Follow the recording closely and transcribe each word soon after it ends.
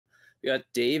We got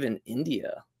Dave in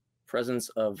India. Presence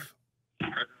of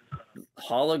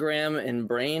hologram in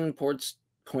brain points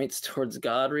towards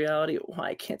God reality.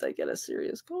 Why can't I get a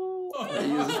serious call?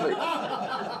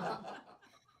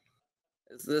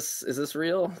 Is this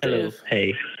real, Dave? Hello.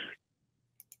 Hey.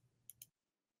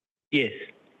 Yes.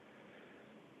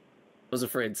 Was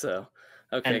afraid so.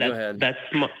 Okay, go ahead.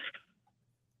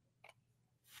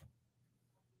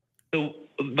 So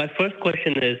my first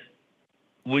question is,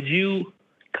 would you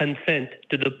consent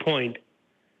to the point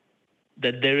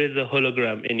that there is a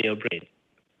hologram in your brain?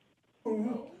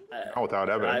 Without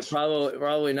evidence.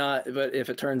 Probably not. But if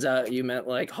it turns out you meant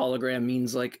like hologram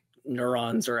means like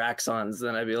neurons or axons,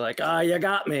 then I'd be like, you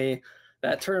got me.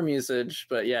 That term usage.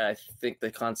 But yeah, I think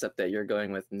the concept that you're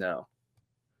going with, no.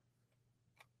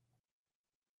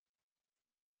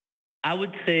 I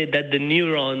would say that the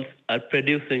neurons are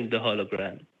producing the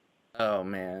hologram. Oh,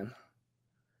 man.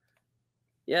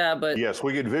 Yeah, but... Yes,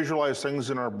 we can visualize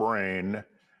things in our brain.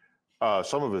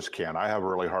 Some of us can. I have a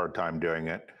really hard time doing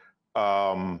it.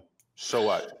 So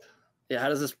what? Yeah, how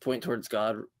does this point towards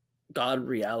God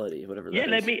reality, whatever that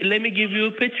is? Yeah, let me give you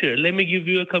a picture. Let me give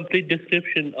you a complete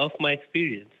description of my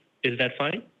experience. Is that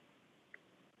fine?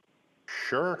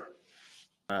 Sure.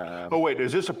 Oh, wait,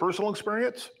 is this a personal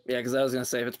experience? Yeah, because I was going to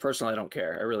say, if it's personal, I don't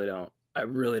care. I really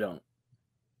don't.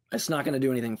 It's not going to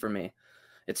do anything for me.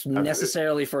 It's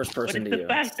necessarily first person to you. It's a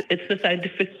fact. It's a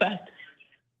scientific fact.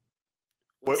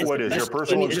 What is your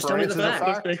personal experience?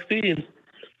 Personal experience.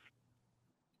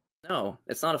 No,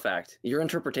 it's not a fact. Your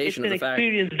interpretation of the fact. It's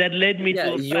an experience that led me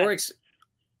to a fact.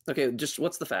 Okay, just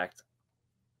what's the fact?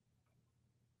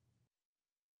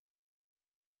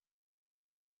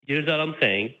 Here's what I'm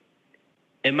saying.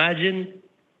 Imagine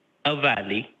a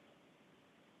valley,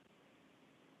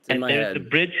 and there's a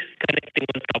bridge connecting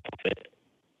on top of it.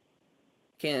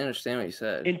 Can't understand what you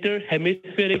said.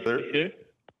 Interhemispheric fissure.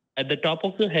 At the top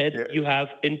of your head, you have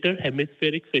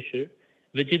interhemispheric fissure,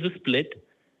 which is a split,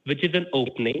 which is an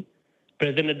opening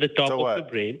present at the top of the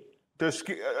brain.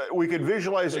 We could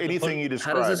visualize anything you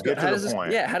describe. How does this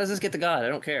get to God? I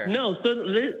don't care. No, so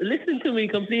listen to me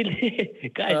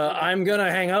completely. Guys, I'm going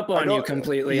to hang up on you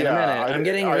completely in a minute. I'm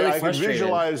getting really frustrated. I can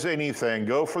visualize anything.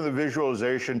 Go from the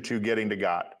visualization to getting to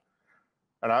God.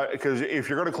 And because if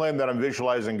you're going to claim that I'm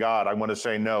visualizing God, I'm going to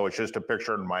say, no, it's just a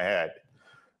picture in my head.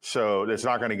 So it's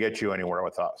not going to get you anywhere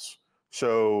with us.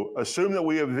 So assume that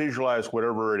we have visualized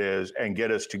whatever it is and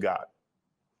get us to God.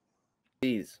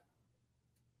 Please.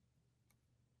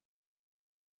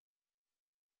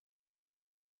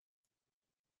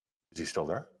 Is he still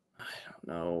there? I don't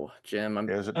know, Jim. I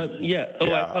thought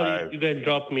you guys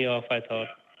dropped me off. I thought.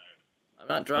 I'm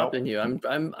not dropping you. I'm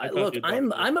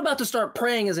about to start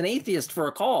praying as an atheist for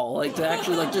a call, like to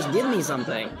actually like just give me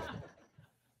something.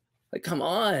 Like, come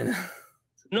on.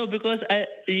 No, because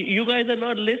you guys are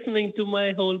not listening to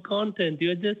my whole content.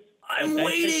 You're just. I'm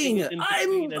waiting.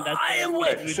 I am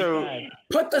waiting. So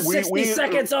put the 60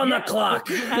 seconds on the clock.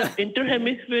 You have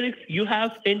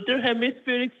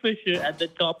interhemispheric fissure at the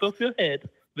top of your head,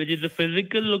 which is a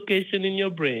physical location in your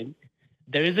brain.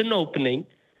 There is an opening.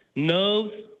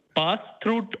 Nerves pass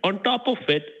through on top of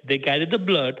it. They carry the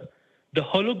blood. The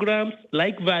holograms,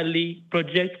 like valley,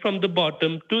 project from the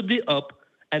bottom to the up,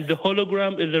 and the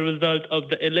hologram is a result of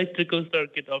the electrical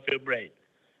circuit of your brain.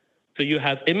 So you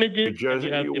have images, and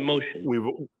you have emotions.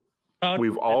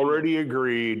 We've already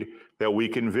agreed that we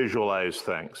can visualize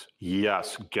things.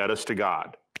 Yes, get us to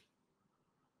God.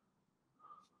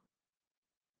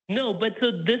 No, but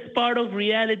so this part of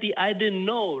reality I didn't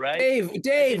know, right? Dave,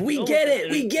 we get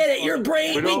it. We get it. Your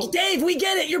brain, Dave, we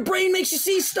get it. Your brain makes you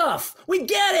see stuff. We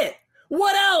get it.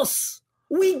 What else?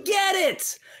 We get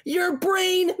it. Your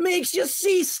brain makes you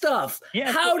see stuff.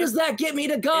 Yeah, how does that get me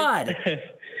to God?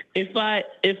 If I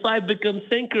become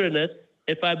synchronous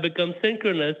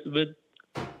with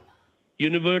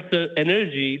universal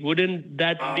energy, wouldn't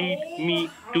that lead me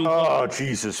to? Oh,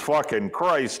 Jesus fucking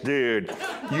Christ, dude!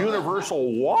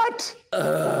 Universal what?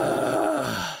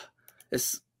 I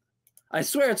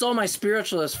swear it's all my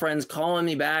spiritualist friends calling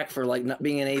me back for like not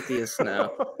being an atheist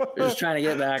now. They're just trying to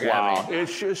get back at me.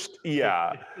 It's just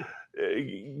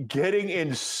getting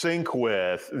in sync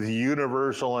with the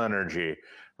universal energy.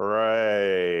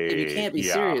 Right. You can't be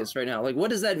serious right now. Like, what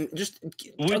does that mean?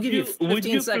 I'll give you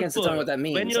 15 seconds to tell me what that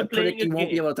means. I predict you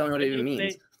won't be able to tell me what it even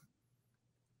means.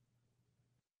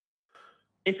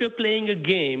 If you're playing a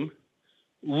game,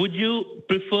 would you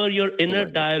prefer your inner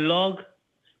dialogue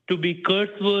to be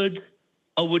curse words,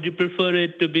 or would you prefer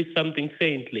it to be something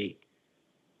saintly?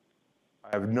 I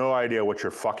have no idea what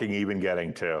you're fucking even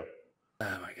getting to.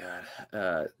 Oh my God.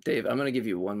 Dave, I'm going to give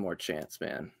you one more chance,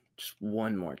 man. Just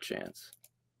one more chance.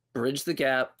 Bridge the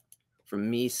gap from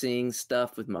me seeing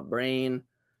stuff with my brain,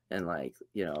 and like,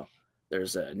 you know,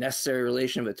 there's a necessary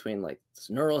relation between like this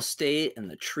neural state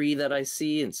and the tree that I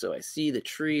see. And so I see the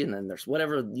tree, and then there's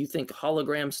whatever you think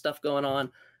hologram stuff going on.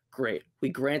 Great. We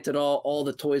granted all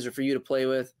the toys are for you to play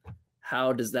with.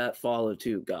 How does that follow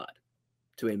to God?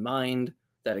 To a mind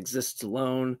that exists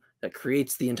alone, that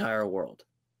creates the entire world.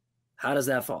 How does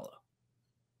that follow?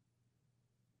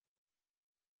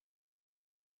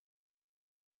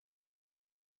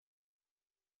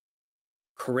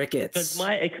 Crickets. Because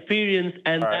my experience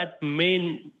and that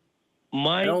main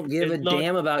mind. I don't give a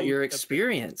damn about your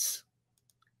experience.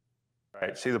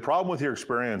 Right. See, the problem with your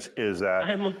experience is that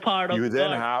I'm a part of you then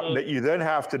God, you then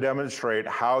have to demonstrate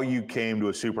how you came to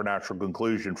a supernatural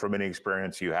conclusion from any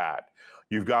experience you had.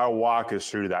 You've got to walk us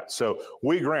through that. So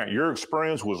we grant your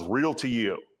experience was real to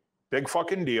you. Big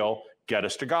fucking deal. Get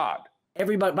us to God.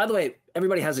 Everybody, by the way,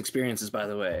 everybody has experiences, by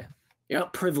the way. You're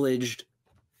not privileged.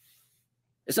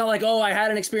 It's not like, oh, I had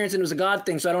an experience and it was a God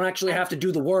thing, so I don't actually have to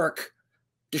do the work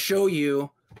to show you.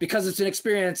 Because it's an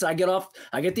experience, I get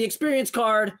the experience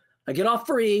card, I get off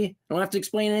free, I don't have to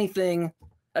explain anything.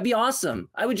 That'd be awesome.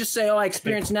 I would just say, oh, I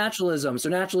experienced naturalism, so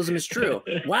naturalism is true.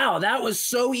 Wow, that was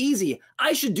so easy.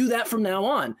 I should do that from now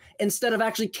on, instead of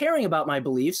actually caring about my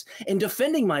beliefs and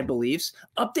defending my beliefs,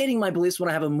 updating my beliefs when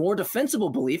I have a more defensible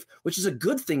belief, which is a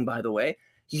good thing, by the way.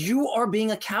 You are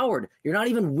being a coward. You're not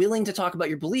even willing to talk about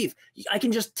your belief. I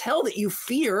can just tell that you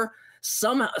fear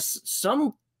some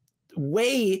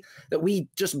way that we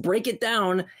just break it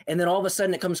down and then all of a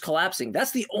sudden it comes collapsing.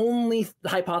 That's the only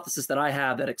hypothesis that I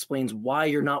have that explains why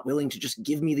you're not willing to just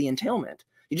give me the entailment.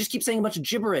 You just keep saying a bunch of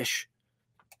gibberish.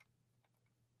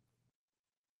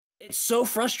 It's so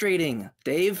frustrating,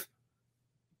 Dave.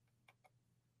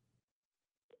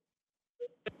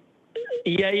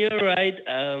 Yeah, you're right.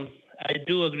 I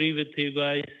do agree with you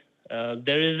guys.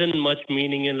 There isn't much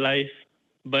meaning in life,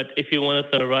 but if you want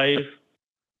to survive.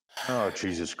 Oh,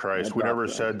 Jesus Christ. We never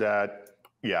said that.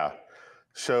 Yeah.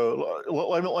 So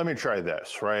let me try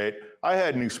this, right? I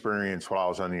had an experience while I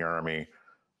was in the Army.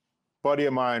 Buddy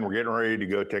of mine, we're getting ready to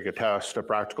go take a test, a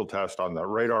practical test on the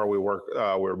radar we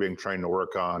were being trained to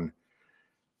work on.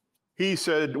 He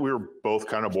said we were both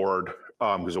kind of bored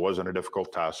because it wasn't a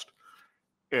difficult test.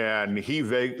 And he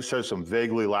says some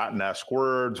vaguely Latin-esque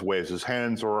words, waves his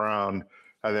hands around,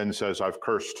 and then says, I've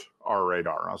cursed our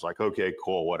radar. And I was like, okay,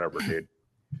 cool, whatever, dude.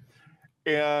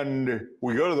 And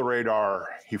we go to the radar.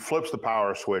 He flips the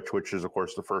power switch, which is, of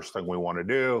course, the first thing we want to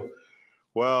do.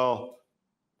 Well,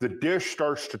 the dish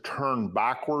starts to turn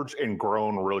backwards and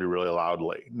groan really, really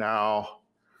loudly. Now,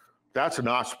 that's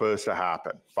not supposed to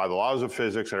happen. By the laws of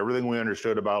physics and everything we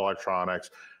understood about electronics,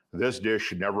 this dish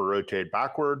should never rotate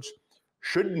backwards,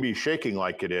 shouldn't be shaking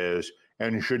like it is,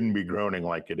 and shouldn't be groaning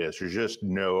like it is. There's just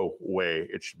no way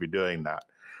it should be doing that.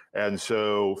 And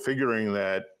so figuring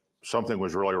that something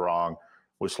was really wrong,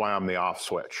 we slammed the off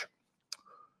switch.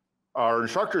 Our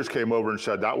instructors came over and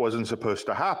said that wasn't supposed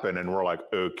to happen. And we're like,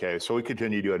 okay. So we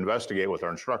continue to investigate with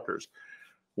our instructors.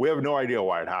 We have no idea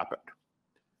why it happened.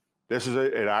 This is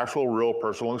an actual real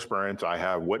personal experience. I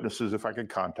have witnesses if I could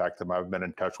contact them. I've been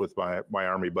in touch with my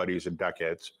Army buddies in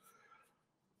decades.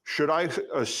 Should I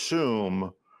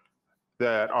assume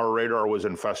that our radar was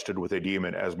infested with a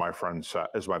demon, as my friend said,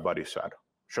 as my buddy said?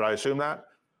 Should I assume that?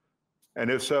 And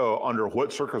if so, under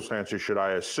what circumstances should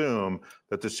I assume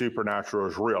that the supernatural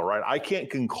is real, right? I can't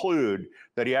conclude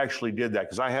that he actually did that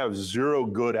because I have zero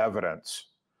good evidence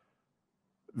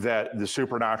that the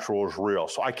supernatural is real.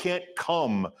 So I can't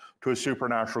come to a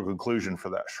supernatural conclusion for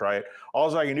this, right?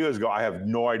 All I can do is go, I have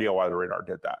no idea why the radar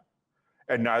did that.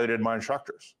 And neither did my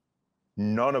instructors.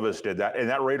 None of us did that. And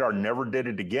that radar never did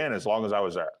it again as long as I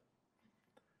was there.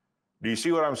 Do you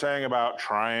see what I'm saying about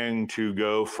trying to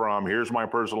go from here's my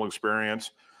personal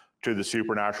experience to the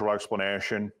supernatural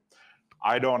explanation?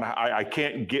 I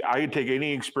can take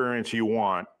any experience you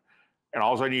want, and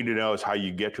all I need to know is how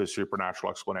you get to a supernatural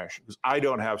explanation. Because I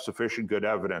don't have sufficient good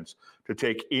evidence to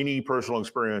take any personal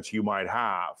experience you might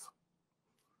have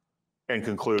and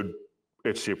conclude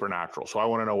it's supernatural. So I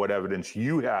want to know what evidence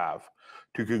you have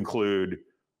to conclude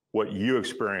what you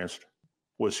experienced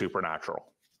was supernatural.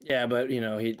 Yeah, but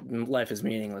life is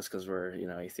meaningless because we're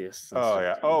atheists. Oh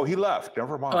yeah. Oh, he left.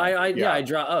 Never mind. I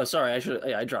dropped. Oh, sorry.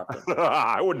 I dropped it.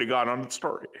 I wouldn't have gone on the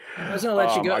story. I was gonna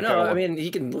let you go. No, I mean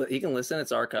he can listen.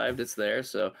 It's archived. It's there.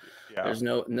 So there's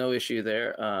no issue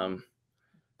there.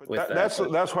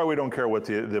 That's why we don't care what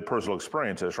the personal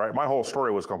experience is, right? My whole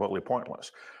story was completely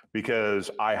pointless because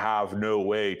I have no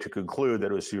way to conclude that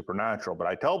it was supernatural. But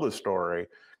I tell this story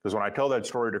because when I tell that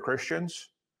story to Christians,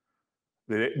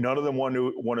 none of them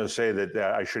want to say that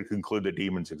I should conclude that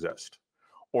demons exist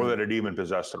or that a demon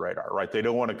possessed the radar, right? They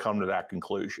don't want to come to that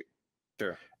conclusion.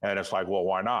 Sure. And it's like, well,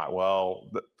 why not? Well,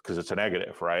 because it's a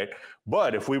negative, right?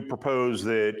 But if we propose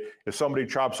that if somebody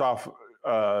chops off,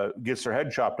 gets their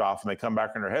head chopped off and they come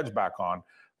back and their head's back on,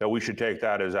 that we should take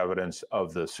that as evidence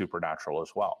of the supernatural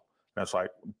as well. And it's like,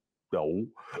 no.